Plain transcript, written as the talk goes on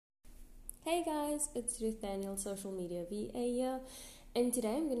Hey guys, it's Ruth Daniel, social media VA here, and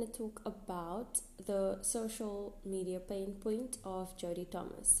today I'm going to talk about the social media pain point of Jody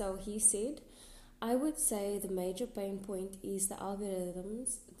Thomas. So he said, I would say the major pain point is the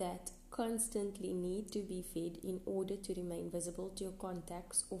algorithms that constantly need to be fed in order to remain visible to your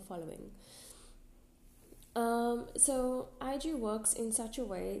contacts or following. So IG works in such a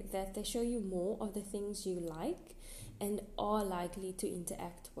way that they show you more of the things you like and are likely to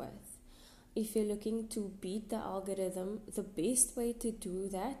interact with. If you're looking to beat the algorithm, the best way to do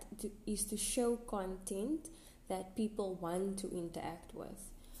that is to show content that people want to interact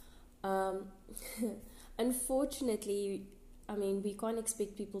with. Um, Unfortunately, we can't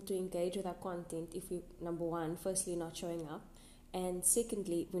expect people to engage with our content if we, number one, firstly, not showing up, and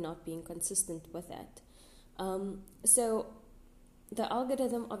secondly, we're not being consistent with that. So the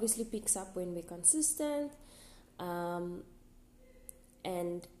algorithm obviously picks up when we're consistent, and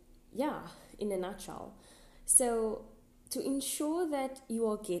yeah, in a nutshell. So to ensure that you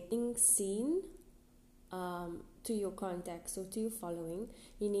are getting seen to your contacts or to your following,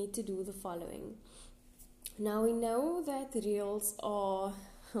 you need to do the following. Now we know that reels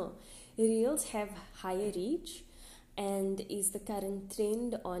have higher reach and is the current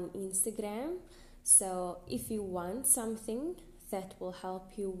trend on Instagram. So if you want something that will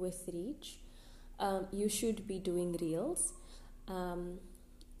help you with reach, you should be doing reels.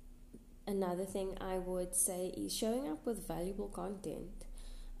 Another thing I would say is showing up with valuable content.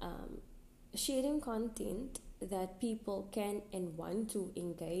 Sharing content that people can and want to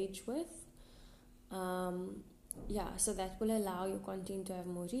engage with. So that will allow your content to have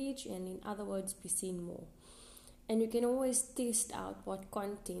more reach and, in other words, be seen more. And you can always test out what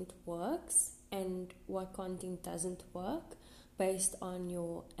content works and what content doesn't work based on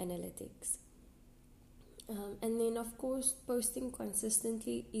your analytics. And then, of course, posting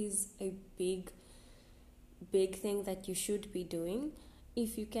consistently is a big thing that you should be doing.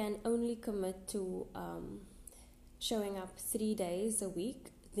 If you can only commit to showing up 3 days a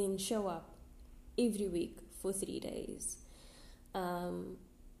week, then show up every week for 3 days.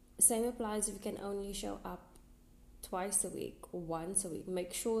 Same applies if you can only show up twice a week or once a week.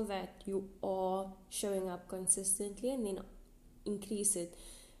 Make sure that you are showing up consistently and then increase it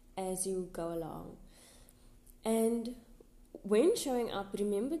as you go along. And when showing up,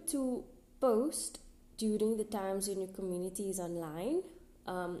 remember to post during the times when your community is online.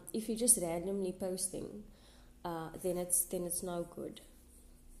 If you're just randomly posting, then it's no good.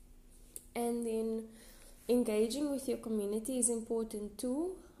 And then engaging with your community is important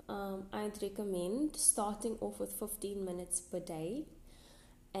too. I'd recommend starting off with 15 minutes per day,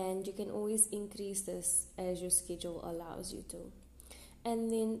 and you can always increase this as your schedule allows you to.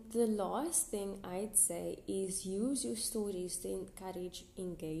 And then the last thing I'd say is use your stories to encourage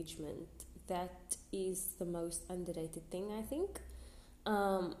engagement. That is the most underrated thing, I think.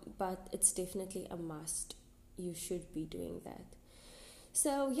 But it's definitely a must. You should be doing that.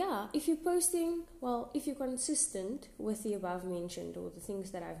 So yeah, if you're posting, if you're consistent with the above mentioned or the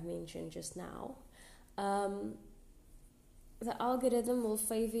things that I've mentioned just now, the algorithm will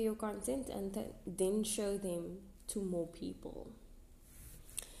favor your content and then show them to more people.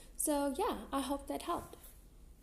 So yeah, I hope that helped.